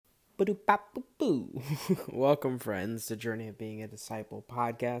Boo. Welcome, friends, to Journey of Being a Disciple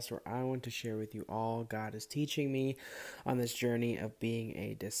podcast, where I want to share with you all God is teaching me on this journey of being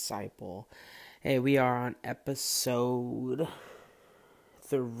a disciple. Hey, we are on episode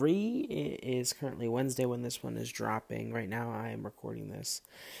 3. It is currently Wednesday when this one is dropping. Right now, I am recording this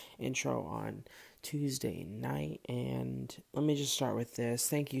intro on Tuesday night, and let me just start with this.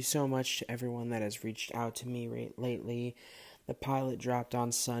 Thank you so much to everyone that has reached out to me lately. The pilot dropped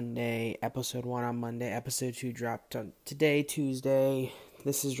on Sunday, episode 1 on Monday, episode 2 dropped on today, Tuesday.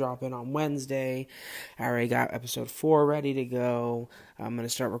 This is dropping on Wednesday. I already got episode 4 ready to go. I'm going to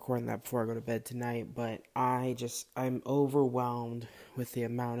start recording that before I go to bed tonight, but I'm overwhelmed with the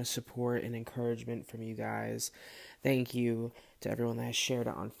amount of support and encouragement from you guys. Thank you to everyone that has shared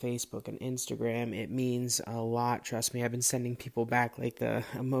it on Facebook and Instagram. It means a lot, trust me. I've been sending people back like the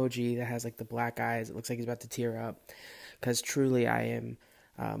emoji that has like the black eyes. It looks like he's about to tear up. Because truly I am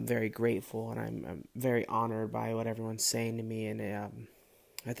very grateful, and I'm very honored by what everyone's saying to me. And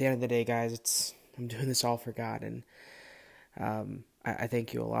at the end of the day, guys, I'm doing this all for God, and I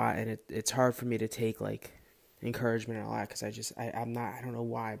thank you a lot. And it's hard for me to take like encouragement and all that, because I don't know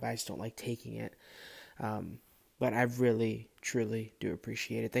why, but I just don't like taking it. But I really, truly do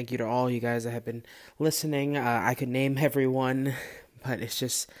appreciate it. Thank you to all you guys that have been listening. I could name everyone, but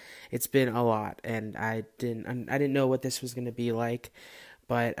it's been a lot, and I didn't know what this was going to be like,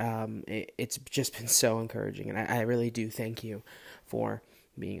 but it's just been so encouraging, and I really do thank you for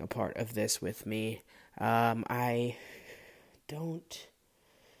being a part of this with me. Not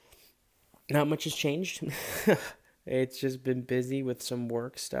much has changed. It's just been busy with some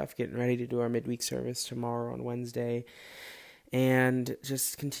work stuff, getting ready to do our midweek service tomorrow on Wednesday, and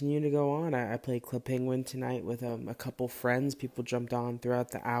just continue to go on. I played Club Penguin tonight with a couple friends. People jumped on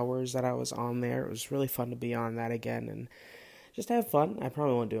throughout the hours that I was on there. It was really fun to be on that again and just have fun. I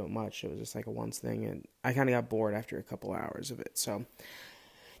probably won't do it much. It was just like a once thing, and I kind of got bored after a couple hours of it. So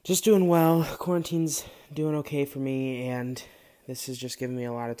just doing well. Quarantine's doing okay for me, and this has just given me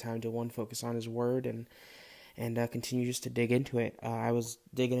a lot of time to focus on His Word and continue just to dig into it. I was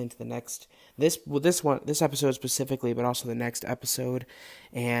digging into this episode specifically, but also the next episode,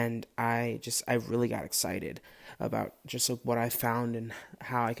 and I really got excited about just like what I found and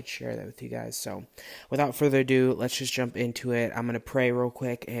how I could share that with you guys. So without further ado, let's just jump into it. I'm going to pray real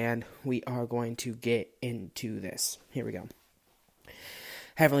quick, and we are going to get into this. Here we go.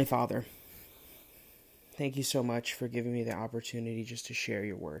 Heavenly Father, thank you so much for giving me the opportunity just to share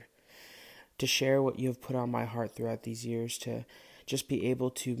your word, to share what you have put on my heart throughout these years, to just be able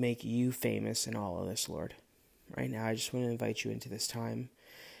to make you famous in all of this, Lord. Right now, I just want to invite you into this time,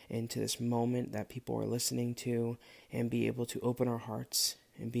 into this moment that people are listening to, and be able to open our hearts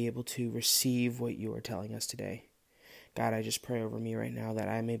and be able to receive what you are telling us today. God, I just pray over me right now that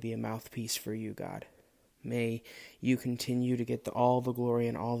I may be a mouthpiece for you, God. May you continue to get all the glory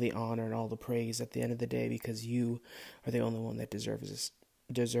and all the honor and all the praise at the end of the day, because you are the only one that deserves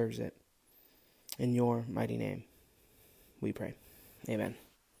it. In your mighty name, we pray. Amen.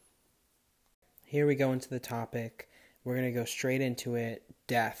 Here we go into the topic. We're going to go straight into it.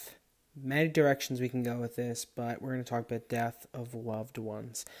 Death. Many directions we can go with this, but we're going to talk about death of loved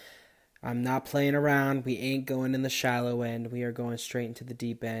ones. I'm not playing around. We ain't going in the shallow end. We are going straight into the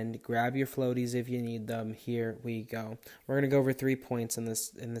deep end. Grab your floaties if you need them. Here we go. We're going to go over 3 points in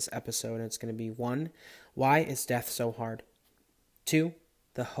this episode. It's going to be 1, why is death so hard? 2,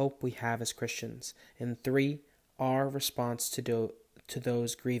 the hope we have as Christians. And 3, our response to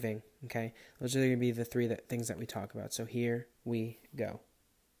those grieving. Okay, those are going to be the 3 things that we talk about. So here we go.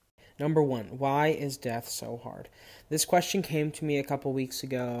 Number 1, why is death so hard? This question came to me a couple weeks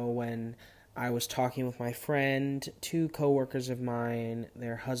ago when I was talking with my friend. 2 coworkers of mine,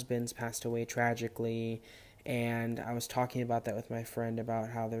 their husbands passed away tragically, and I was talking about that with my friend, about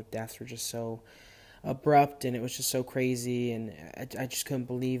how their deaths were just so abrupt, and it was just so crazy, and I just couldn't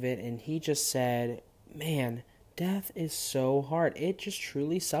believe it. And he just said, man, death is so hard. It just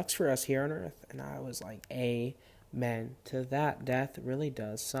truly sucks for us here on earth. And I was like, amen to that. Death really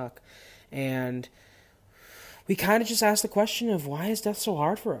does suck. And we kind of just asked the question of, why is death so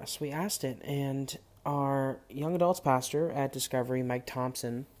hard for us? We asked it, and our young adults pastor at Discovery, Mike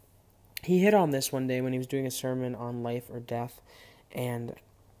Thompson, he hit on this one day when he was doing a sermon on life or death, and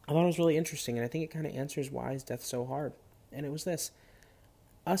I thought it was really interesting, and I think it kind of answers why is death so hard. And it was this: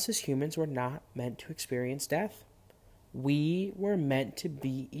 us as humans were not meant to experience death. We were meant to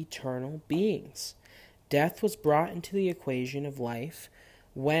be eternal beings. Death was brought into the equation of life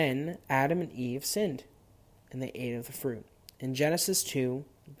when Adam and Eve sinned and they ate of the fruit. In Genesis 2,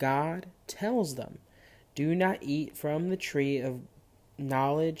 God tells them, do not eat from the tree of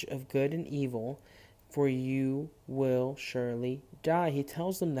knowledge of good and evil, for you will surely die. He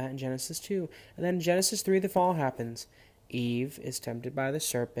tells them that in Genesis 2. And then in Genesis 3, the fall happens. Eve is tempted by the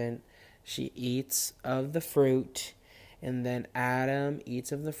serpent. She eats of the fruit. And then Adam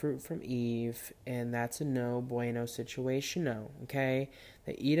eats of the fruit from Eve. And that's a no bueno situation, no. Okay?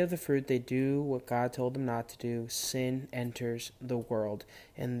 They eat of the fruit. They do what God told them not to do. Sin enters the world.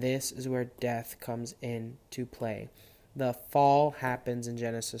 And this is where death comes into play. The fall happens in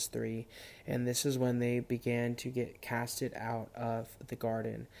Genesis 3, and this is when they began to get casted out of the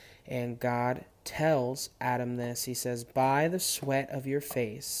garden. And God tells Adam this. He says, by the sweat of your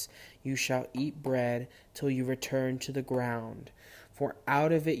face you shall eat bread till you return to the ground. For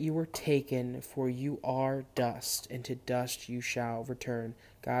out of it you were taken, for you are dust, and to dust you shall return.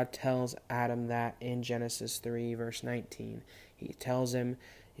 God tells Adam that in Genesis 3, verse 19. He tells him,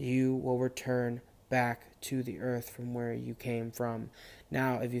 you will return back to the earth from where you came from.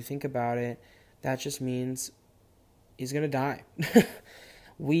 Now, if you think about it, that just means he's going to die.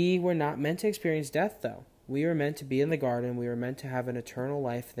 We were not meant to experience death, though. We were meant to be in the garden. We were meant to have an eternal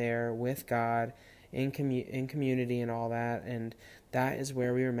life there with God in community and all that. And that is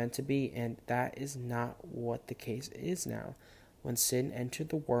where we were meant to be. And that is not what the case is now. When sin entered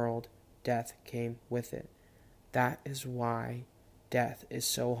the world, death came with it. That is why death is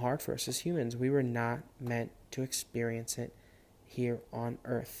so hard for us as humans. We were not meant to experience it here on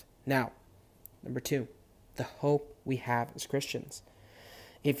earth. Now, number 2, the hope we have as Christians.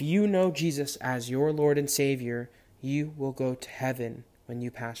 If you know Jesus as your Lord and Savior, you will go to heaven when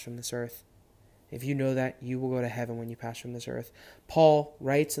you pass from this earth. If you know that, you will go to heaven when you pass from this earth. Paul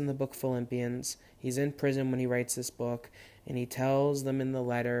writes in the book Philippians, he's in prison when he writes this book, and he tells them in the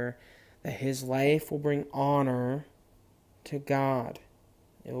letter that his life will bring honor to God.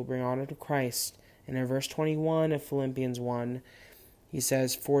 It will bring honor to Christ. And in verse 21 of Philippians 1, he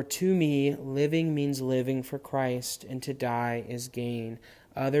says, for to me, living means living for Christ, and to die is gain.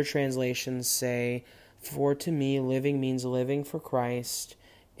 Other translations say, for to me, living means living for Christ,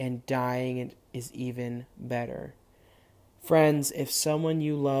 and dying is even better. Friends, if someone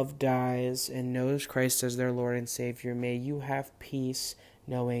you love dies and knows Christ as their Lord and Savior, may you have peace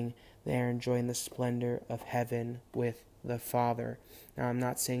knowing they are enjoying the splendor of heaven with the Father. Now, I'm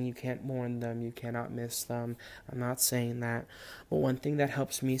not saying you can't mourn them, you cannot miss them. I'm not saying that. But one thing that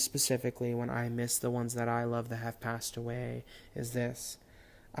helps me specifically when I miss the ones that I love that have passed away is this.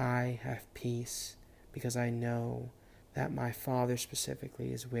 I have peace because I know that my Father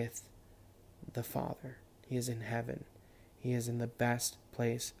specifically is with the Father. He is in heaven. He is in the best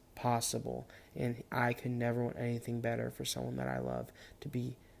place possible. And I could never want anything better for someone that I love to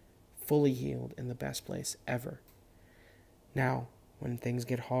be fully healed in the best place ever. Now, when things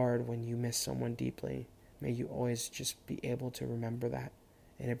get hard, when you miss someone deeply, may you always just be able to remember that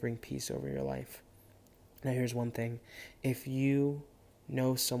and it bring peace over your life. Now, here's one thing. If you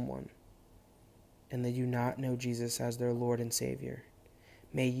know someone and they do not know Jesus as their Lord and Savior,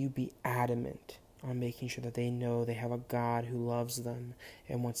 may you be adamant on making sure that they know they have a God who loves them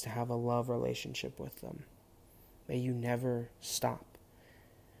and wants to have a love relationship with them. May you never stop.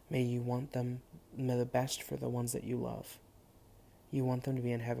 May you want them the best for the ones that you love. You want them to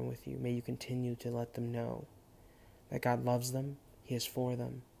be in heaven with you. May you continue to let them know that God loves them, He is for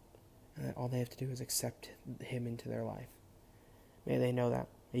them, and that all they have to do is accept Him into their life. May they know that.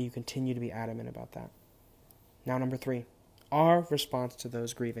 May you continue to be adamant about that. Now, number 3, our response to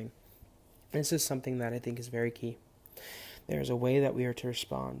those grieving. This is something that I think is very key. There is a way that we are to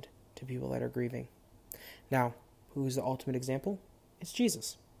respond to people that are grieving. Now, who is the ultimate example? It's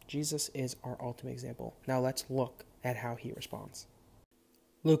Jesus. Jesus is our ultimate example. Now, let's look at how He responds.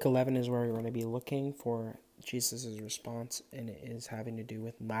 Luke 11 is where we're going to be looking for Jesus' response, and it is having to do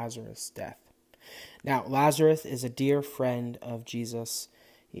with Lazarus' death. Now, Lazarus is a dear friend of Jesus.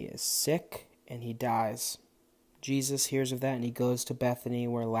 He is sick, and he dies. Jesus hears of that, and he goes to Bethany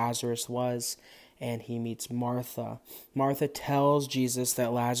where Lazarus was, and he meets Martha. Martha tells Jesus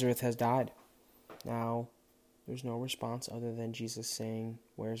that Lazarus has died. Now, there's no response other than Jesus saying,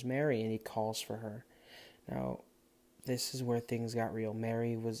 "Where's Mary?" And he calls for her. Now, this is where things got real.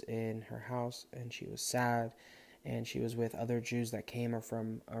 Mary was in her house, and she was sad, and she was with other Jews that came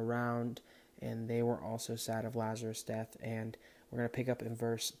from around, and they were also sad of Lazarus' death. And we're going to pick up in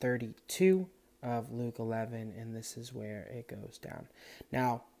verse 32 of Luke 11, and this is where it goes down.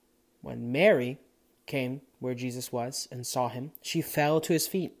 Now, when Mary came where Jesus was and saw him, she fell to his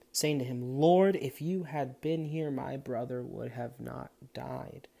feet, saying to him, "Lord, if you had been here, my brother would have not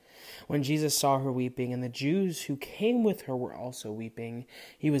died." When Jesus saw her weeping, and the Jews who came with her were also weeping,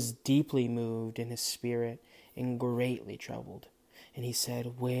 he was deeply moved in his spirit and greatly troubled. And he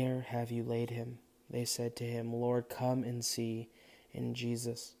said, "Where have you laid him?" They said to him, "Lord, come and see." And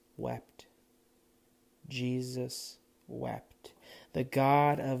Jesus wept. Jesus wept. The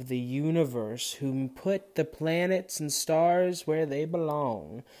God of the universe, who put the planets and stars where they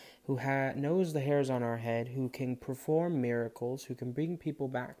belong, who knows the hairs on our head, who can perform miracles, who can bring people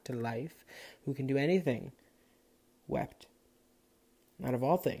back to life, who can do anything, wept. Out of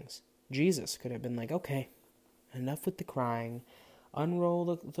all things, Jesus could have been like, "Okay, enough with the crying.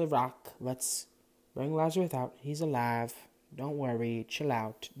 Unroll the rock. Let's bring Lazarus out. He's alive. Don't worry. Chill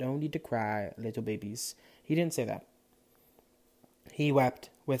out. Don't need to cry, little babies." He didn't say that. He wept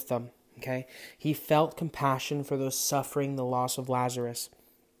with them, okay? He felt compassion for those suffering the loss of Lazarus.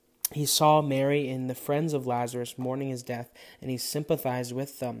 He saw Mary and the friends of Lazarus mourning his death, and he sympathized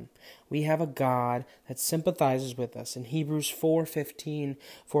with them. We have a God that sympathizes with us. In Hebrews 4:15,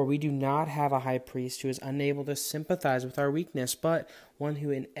 "For we do not have a high priest who is unable to sympathize with our weakness, but one who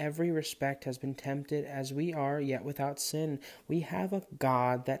in every respect has been tempted as we are, yet without sin." We have a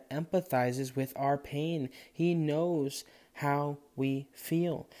God that empathizes with our pain. He knows how we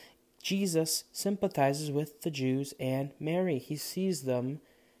feel. Jesus sympathizes with the Jews and Mary. He sees them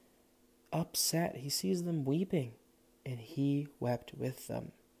upset. He sees them weeping, and he wept with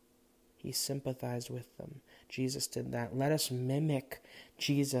them. He sympathized with them. Jesus did that. Let us mimic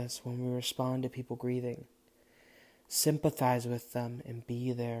Jesus when we respond to people grieving. Sympathize with them and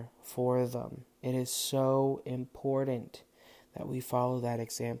be there for them. It is so important that we follow that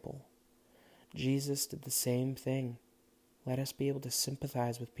example. Jesus did the same thing. Let us be able to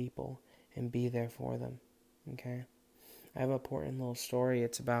sympathize with people and be there for them. Okay? I have an important little story.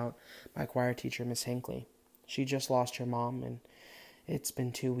 It's about my choir teacher, Miss Hinckley. She just lost her mom, and it's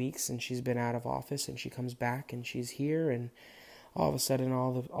been 2 weeks, and she's been out of office, and she comes back, and she's here, and all of a sudden,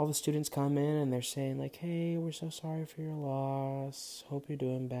 all the students come in, and they're saying, like, "Hey, we're so sorry for your loss. Hope you're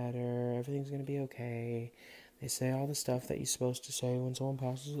doing better. Everything's going to be okay." They say all the stuff that you're supposed to say when someone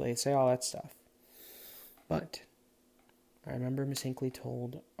passes away. They say all that stuff. But I remember Miss Hinckley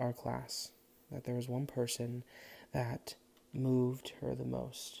told our class that there was one person that moved her the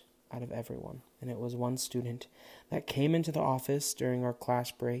most out of everyone. And it was one student that came into the office during our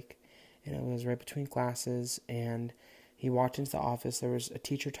class break, and it was right between classes, and he walked into the office. There was a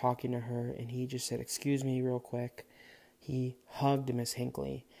teacher talking to her, and he just said, "Excuse me real quick." He hugged Miss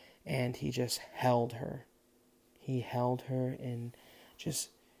Hinckley, and he just held her. He held her, and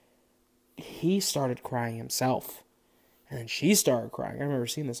he started crying himself. And then she started crying. I remember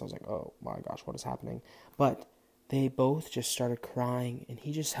seeing this. I was like, "Oh my gosh, what is happening?" But they both just started crying, and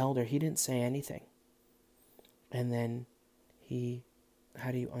he just held her. He didn't say anything. And then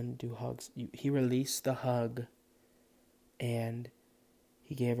how do you undo hugs? He released the hug, and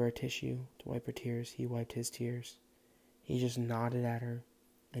he gave her a tissue to wipe her tears. He wiped his tears. He just nodded at her,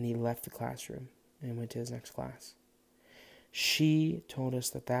 and he left the classroom and went to his next class. She told us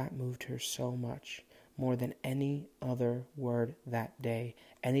that moved her so much, more than any other word that day.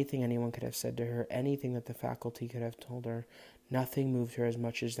 Anything anyone could have said to her, anything that the faculty could have told her, nothing moved her as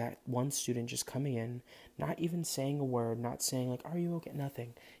much as that one student just coming in, not even saying a word, not saying like, "Are you okay?"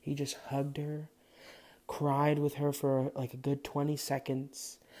 Nothing. He just hugged her, cried with her for like a good 20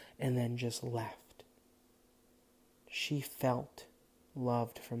 seconds, and then just left. She felt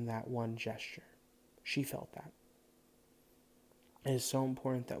loved from that one gesture. She felt that. It is so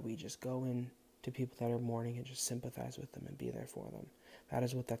important that we just go in to people that are mourning and just sympathize with them and be there for them. That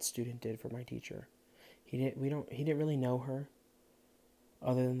is what that student did for my teacher. He didn't really know her,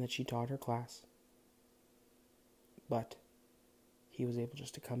 other than that she taught her class. But he was able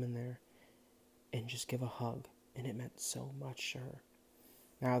just to come in there and just give a hug, and it meant so much to her.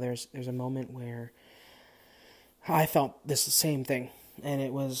 Now there's a moment where I felt this same thing, and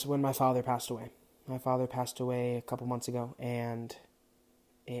it was when my father passed away. My father passed away a couple months ago, and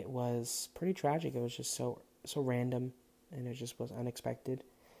it was pretty tragic. It was just so random, and it just was unexpected.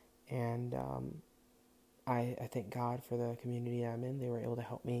 And I thank God for the community I'm in. They were able to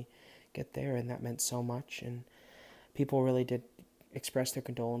help me get there, and that meant so much. And people really did express their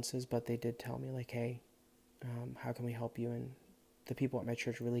condolences, but they did tell me, like, "Hey, how can we help you?" And the people at my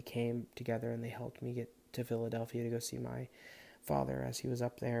church really came together, and they helped me get to Philadelphia to go see my father as he was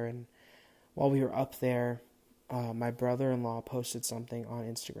up there. And while we were up there, my brother-in-law posted something on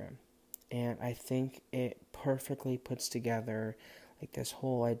Instagram, and I think it perfectly puts together like this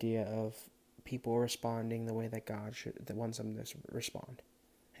whole idea of people responding the way that God wants them to respond.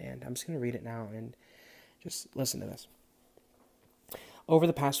 And I'm just going to read it now and just listen to this. "Over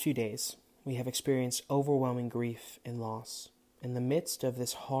the past few days, we have experienced overwhelming grief and loss. In the midst of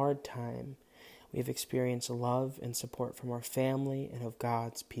this hard time, We have experienced love and support from our family and of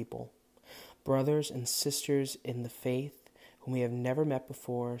God's people. Brothers and sisters in the faith whom we have never met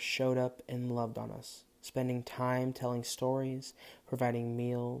before showed up and loved on us, spending time telling stories, providing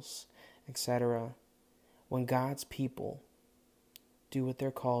meals, etc. When God's people do what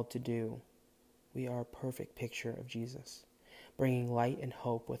they're called to do, we are a perfect picture of Jesus, bringing light and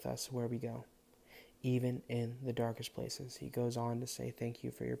hope with us where we go, even in the darkest places. He goes on to say, thank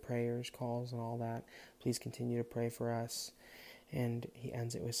you for your prayers, calls, and all that. Please continue to pray for us. And he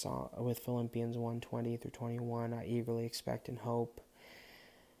ends it with Philippians 1:20-21. I eagerly expect and hope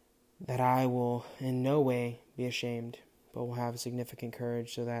that I will in no way be ashamed, but will have significant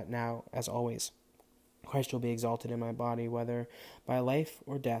courage, so that now, as always, Christ will be exalted in my body, whether by life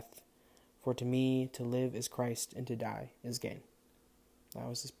or death. For to me, to live is Christ, and to die is gain. That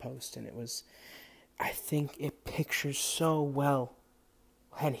was his post, and I think it pictures so well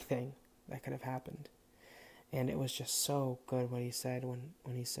anything that could have happened. And it was just so good what he said when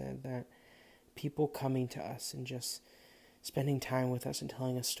he said that people coming to us and just spending time with us and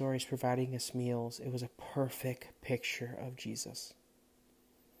telling us stories, providing us meals, it was a perfect picture of Jesus.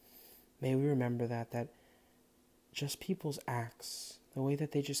 May we remember that just people's acts, the way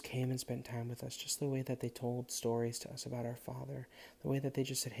that they just came and spent time with us, just the way that they told stories to us about our Father, the way that they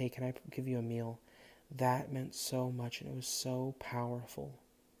just said, hey, can I give you a meal? That meant so much, and it was so powerful.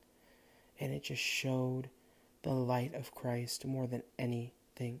 And it just showed the light of Christ more than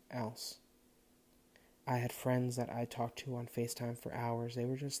anything else. I had friends that I talked to on FaceTime for hours. They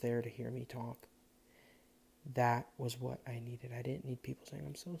were just there to hear me talk. That was what I needed. I didn't need people saying,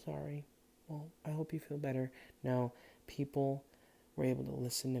 I'm so sorry. Well, I hope you feel better. No, people were able to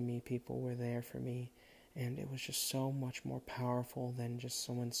listen to me. People were there for me. And it was just so much more powerful than just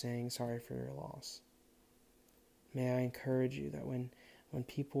someone saying sorry for your loss. May I encourage you that when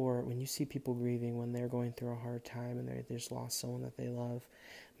you see people grieving, when they're going through a hard time and they just lost someone that they love,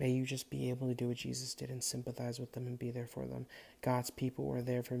 may you just be able to do what Jesus did and sympathize with them and be there for them. God's people were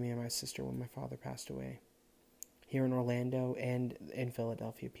there for me and my sister when my father passed away. Here in Orlando and in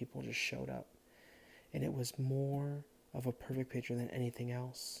Philadelphia, people just showed up. And it was more of a perfect picture than anything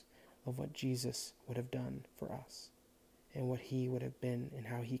else of what Jesus would have done for us and what he would have been and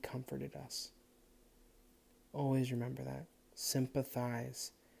how he comforted us. Always remember that.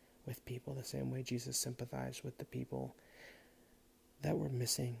 Sympathize with people the same way Jesus sympathized with the people that were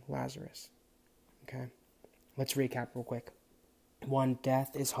missing Lazarus. Okay? Let's recap real quick. 1,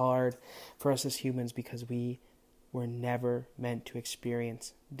 death is hard for us as humans because we were never meant to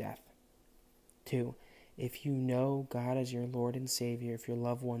experience death. 2, if you know God as your Lord and Savior, if your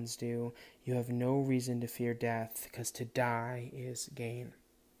loved ones do, you have no reason to fear death because to die is gain.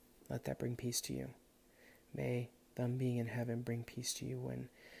 Let that bring peace to you. May them being in heaven bring peace to you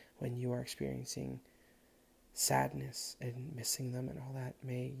when you are experiencing sadness and missing them and all that.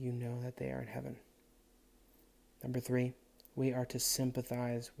 May you know that they are in heaven. 3, we are to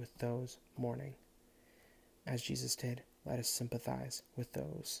sympathize with those mourning. As Jesus did, let us sympathize with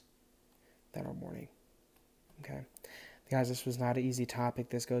those that are mourning. Okay? Guys, this was not an easy topic.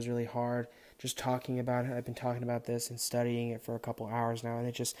 This goes really hard. Just talking about it, I've been talking about this and studying it for a couple hours now, and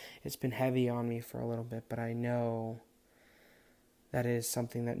it's been heavy on me for a little bit, but I know that it is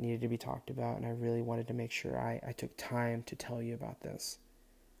something that needed to be talked about, and I really wanted to make sure I took time to tell you about this.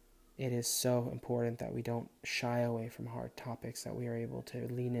 It is so important that we don't shy away from hard topics, that we are able to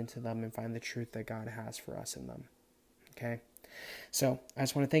lean into them and find the truth that God has for us in them. Okay? So, I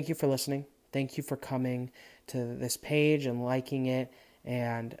just want to thank you for listening. Thank you for coming to this page and liking it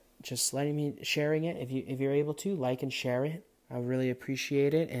and just sharing it. If you're able to, like and share it. I really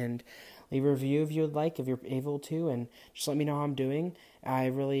appreciate it. And leave a review if you would like, if you're able to, and just let me know how I'm doing. I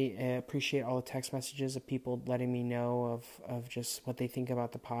really appreciate all the text messages of people letting me know of just what they think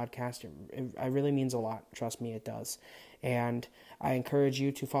about the podcast. It really means a lot. Trust me, it does. And I encourage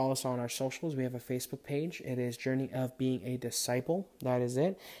you to follow us on our socials. We have a Facebook page. It is Journey of Being a Disciple. That is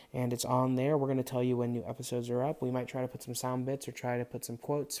it. And it's on there. We're going to tell you when new episodes are up. We might try to put some sound bits or try to put some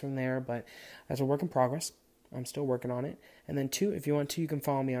quotes from there, but that's a work in progress. I'm still working on it. And then 2, if you want to, you can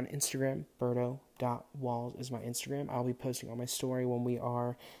follow me on Instagram. Berto.Walls is my Instagram. I'll be posting on my story when we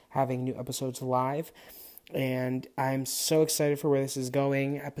are having new episodes live. And I'm so excited for where this is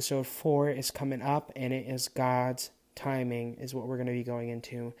going. Episode 4 is coming up, and it is God's timing is what we're going to be going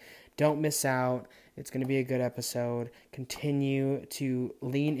into. Don't miss out. It's going to be a good episode. Continue to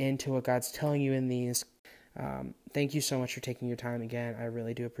lean into what God's telling you in these. Thank you so much for taking your time again. I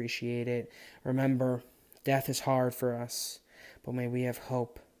really do appreciate it. Remember, death is hard for us, but may we have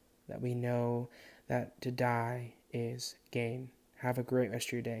hope that we know that to die is gain. Have a great rest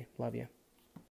of your day. Love you.